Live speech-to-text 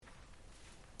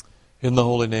In the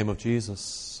holy name of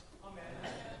Jesus. Amen.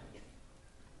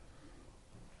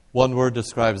 One word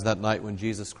describes that night when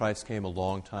Jesus Christ came a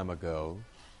long time ago.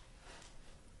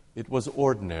 It was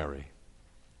ordinary.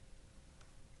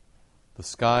 The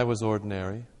sky was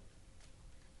ordinary.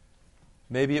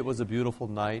 Maybe it was a beautiful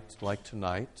night like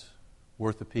tonight,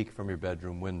 worth a peek from your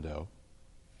bedroom window.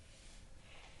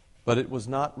 But it was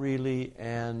not really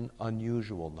an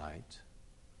unusual night.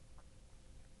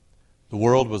 The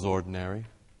world was ordinary.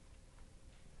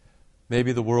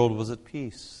 Maybe the world was at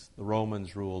peace. The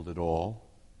Romans ruled it all.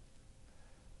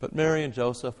 But Mary and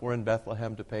Joseph were in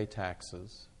Bethlehem to pay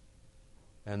taxes,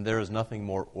 and there is nothing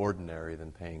more ordinary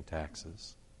than paying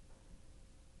taxes.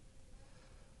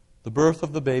 The birth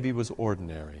of the baby was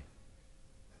ordinary.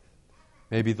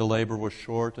 Maybe the labor was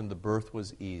short and the birth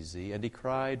was easy, and he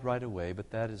cried right away,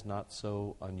 but that is not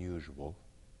so unusual.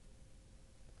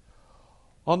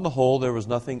 On the whole, there was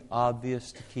nothing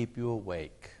obvious to keep you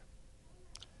awake.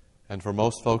 And for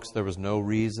most folks, there was no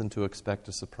reason to expect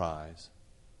a surprise.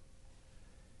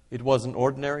 It was an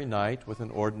ordinary night with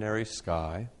an ordinary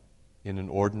sky in an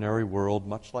ordinary world,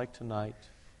 much like tonight,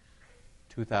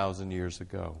 2,000 years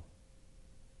ago.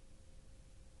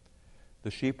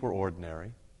 The sheep were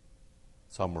ordinary.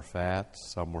 Some were fat,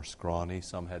 some were scrawny,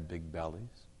 some had big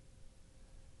bellies.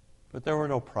 But there were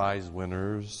no prize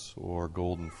winners or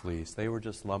golden fleece. They were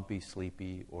just lumpy,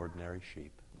 sleepy, ordinary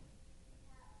sheep.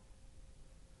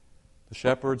 The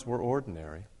shepherds were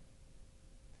ordinary.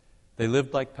 They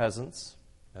lived like peasants,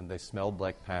 and they smelled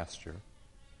like pasture.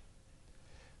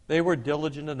 They were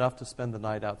diligent enough to spend the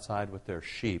night outside with their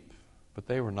sheep, but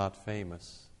they were not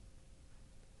famous.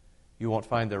 You won't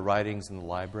find their writings in the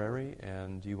library,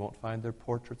 and you won't find their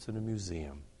portraits in a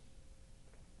museum.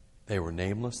 They were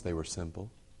nameless, they were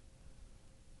simple.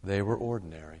 They were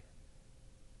ordinary.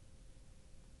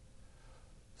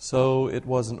 So it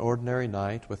was an ordinary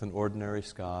night with an ordinary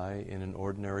sky in an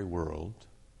ordinary world,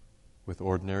 with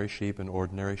ordinary sheep and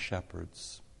ordinary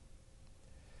shepherds.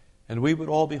 And we would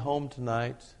all be home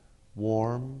tonight,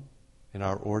 warm in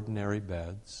our ordinary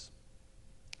beds,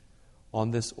 on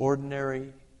this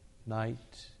ordinary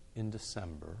night in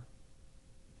December,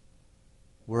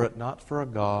 were it not for a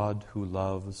God who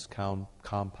loves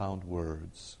compound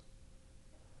words,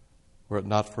 were it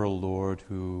not for a Lord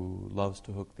who loves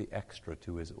to hook the extra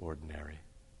to his ordinary.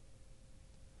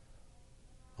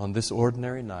 On this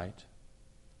ordinary night,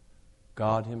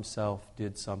 God himself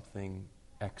did something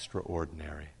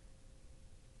extraordinary.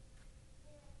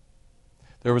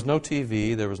 There was no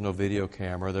TV, there was no video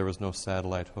camera, there was no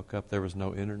satellite hookup, there was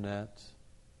no internet,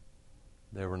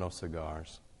 there were no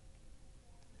cigars.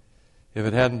 If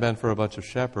it hadn't been for a bunch of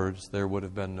shepherds, there would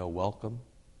have been no welcome.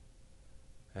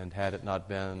 And had it not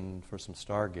been for some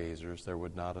stargazers, there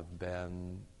would not have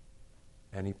been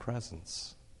any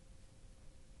presents.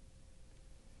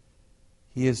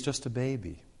 He is just a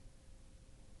baby.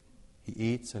 He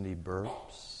eats and he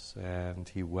burps and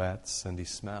he wets and he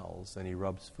smells and he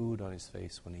rubs food on his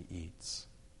face when he eats.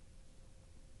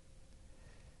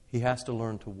 He has to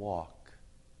learn to walk.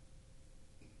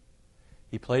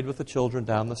 He played with the children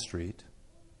down the street.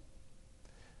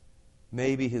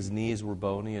 Maybe his knees were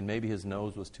bony and maybe his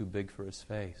nose was too big for his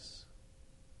face.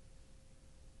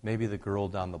 Maybe the girl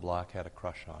down the block had a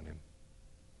crush on him.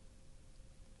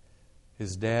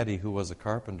 His daddy, who was a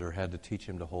carpenter, had to teach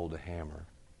him to hold a hammer.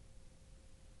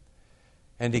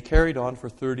 And he carried on for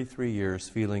 33 years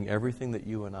feeling everything that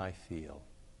you and I feel.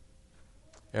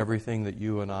 Everything that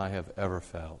you and I have ever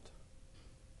felt.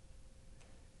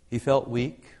 He felt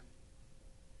weak.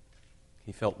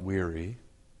 He felt weary.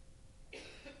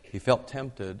 He felt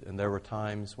tempted, and there were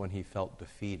times when he felt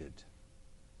defeated.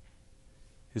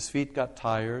 His feet got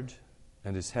tired,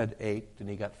 and his head ached, and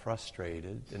he got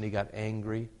frustrated, and he got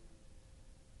angry.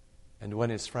 And when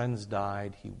his friends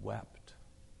died, he wept.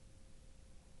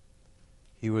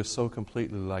 He was so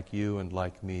completely like you and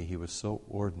like me. He was so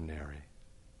ordinary.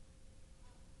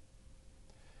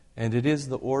 And it is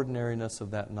the ordinariness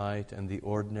of that night and the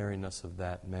ordinariness of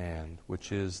that man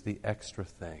which is the extra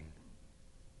thing.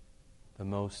 The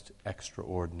most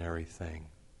extraordinary thing.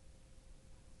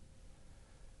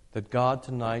 That God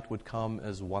tonight would come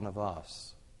as one of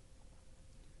us,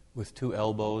 with 2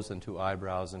 elbows and 2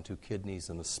 eyebrows and 2 kidneys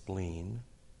and a spleen,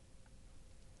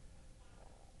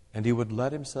 and he would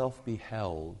let himself be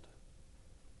held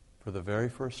for the very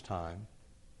first time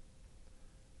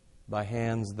by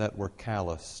hands that were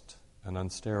calloused and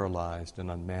unsterilized and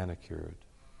unmanicured,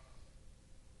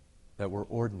 that were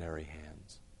ordinary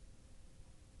hands.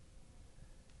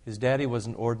 His daddy was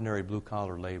an ordinary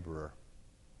blue-collar laborer.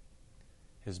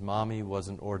 His mommy was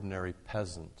an ordinary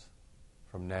peasant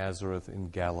from Nazareth in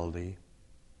Galilee.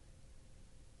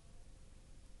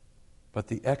 But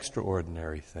the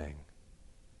extraordinary thing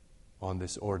on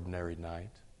this ordinary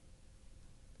night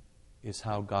is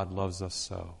how God loves us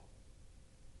so.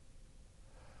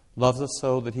 Loves us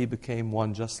so that He became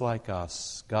one just like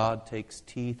us. God takes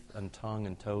teeth and tongue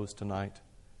and toes tonight.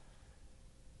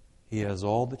 He has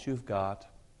all that you've got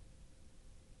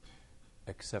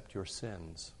except your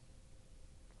sins.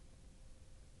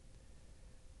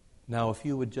 Now, if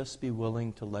you would just be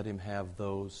willing to let Him have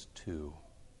those too.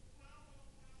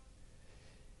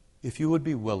 If you would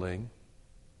be willing,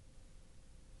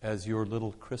 as your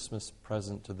little Christmas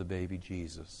present to the baby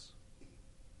Jesus,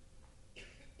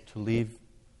 to leave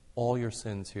all your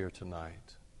sins here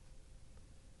tonight,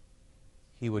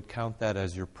 He would count that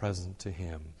as your present to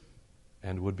Him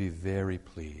and would be very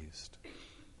pleased.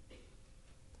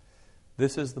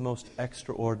 This is the most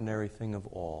extraordinary thing of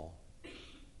all.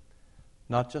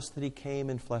 Not just that He came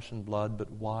in flesh and blood,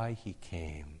 but why He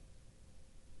came.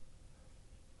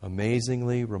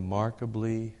 Amazingly,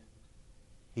 remarkably,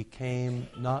 He came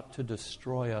not to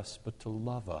destroy us, but to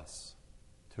love us,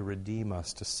 to redeem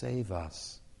us, to save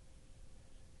us,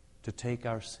 to take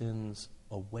our sins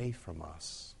away from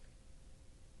us.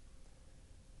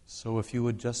 So if you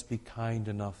would just be kind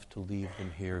enough to leave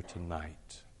them here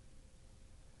tonight,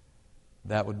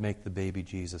 that would make the baby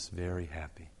Jesus very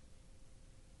happy.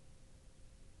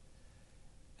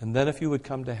 And then if you would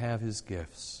come to have His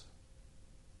gifts,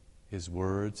 His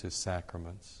words, His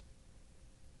sacraments,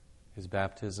 His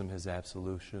baptism, His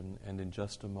absolution, and in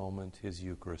just a moment, His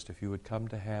Eucharist, if you would come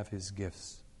to have His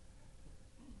gifts,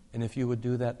 and if you would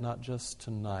do that not just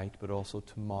tonight, but also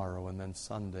tomorrow, and then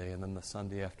Sunday, and then the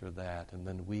Sunday after that, and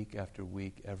then week after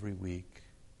week, every week,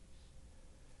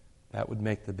 that would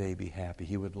make the baby happy.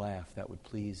 He would laugh. That would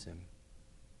please Him.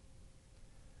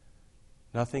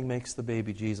 Nothing makes the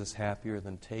baby Jesus happier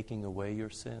than taking away your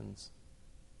sins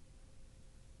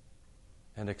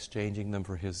and exchanging them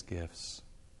for His gifts.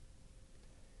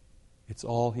 It's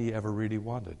all He ever really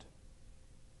wanted.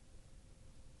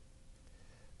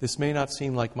 This may not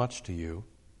seem like much to you,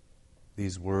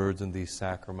 these words and these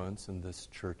sacraments and this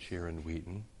church here in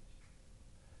Wheaton.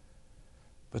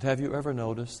 But have you ever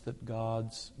noticed that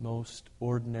God's most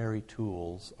ordinary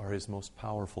tools are His most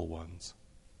powerful ones?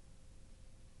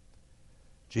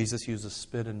 Jesus uses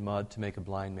spit and mud to make a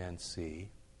blind man see.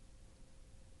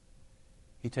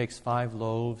 He takes 5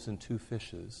 loaves and 2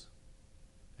 fishes,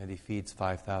 and He feeds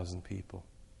 5,000 people.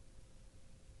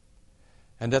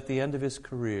 And at the end of His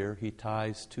career, He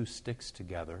ties 2 sticks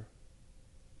together,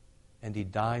 and He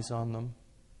dies on them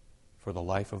for the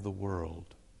life of the world.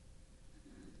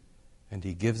 And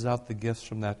He gives out the gifts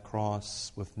from that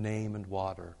cross with name and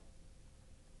water,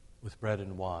 with bread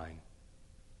and wine,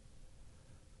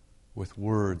 with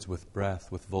words, with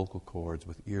breath, with vocal cords,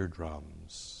 with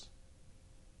eardrums.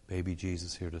 Baby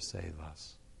Jesus here to save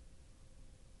us.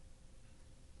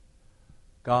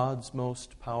 God's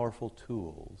most powerful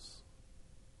tools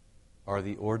are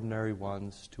the ordinary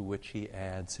ones to which He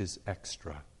adds His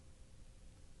extra,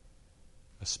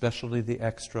 especially the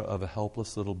extra of a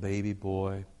helpless little baby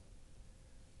boy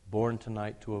born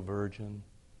tonight to a virgin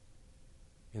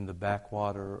in the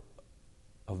backwater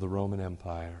of the Roman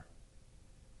Empire,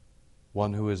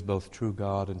 one who is both true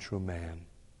God and true man,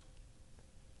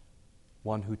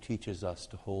 one who teaches us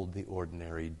to hold the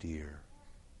ordinary dear.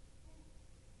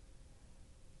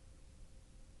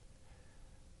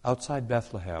 Outside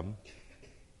Bethlehem,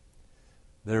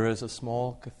 there is a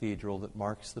small cathedral that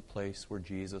marks the place where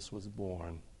Jesus was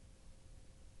born.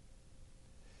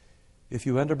 If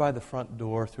you enter by the front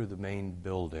door through the main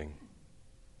building,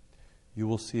 you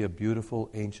will see a beautiful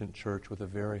ancient church with a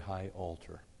very high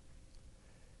altar.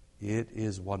 It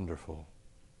is wonderful.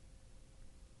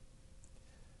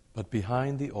 But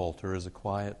behind the altar is a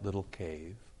quiet little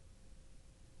cave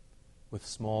with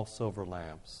small silver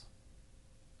lamps.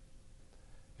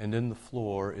 And in the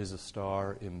floor is a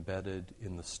star embedded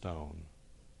in the stone.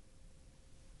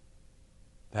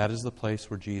 That is the place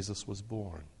where Jesus was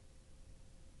born.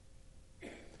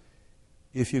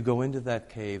 If you go into that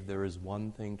cave, there is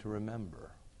one thing to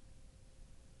remember.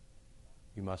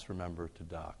 You must remember to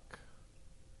duck.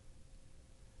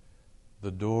 The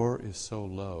door is so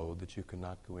low that you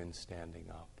cannot go in standing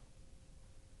up.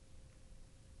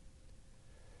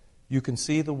 You can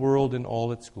see the world in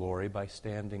all its glory by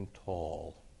standing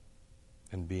tall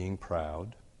and being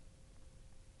proud.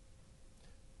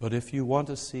 But if you want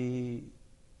to see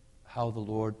how the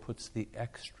Lord puts the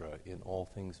extra in all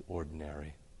things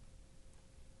ordinary,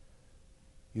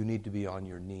 you need to be on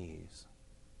your knees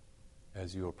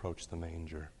as you approach the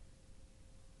manger.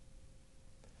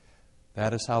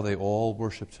 That is how they all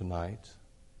worship tonight,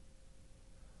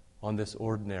 on this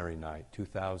ordinary night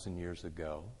 2,000 years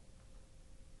ago,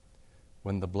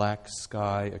 when the black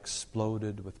sky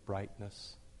exploded with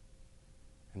brightness,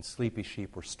 and sleepy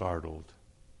sheep were startled,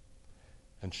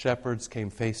 and shepherds came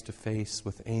face to face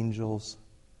with angels,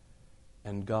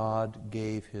 and God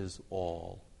gave his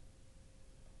all,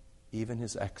 even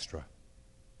his extra,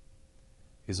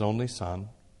 his only Son,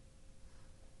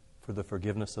 for the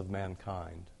forgiveness of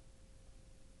mankind,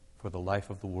 for the life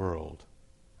of the world.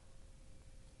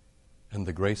 And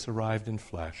the grace arrived in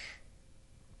flesh,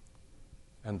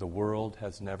 and the world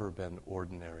has never been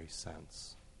ordinary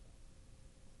since.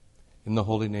 In the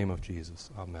holy name of Jesus,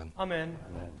 amen. Amen.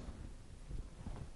 Amen.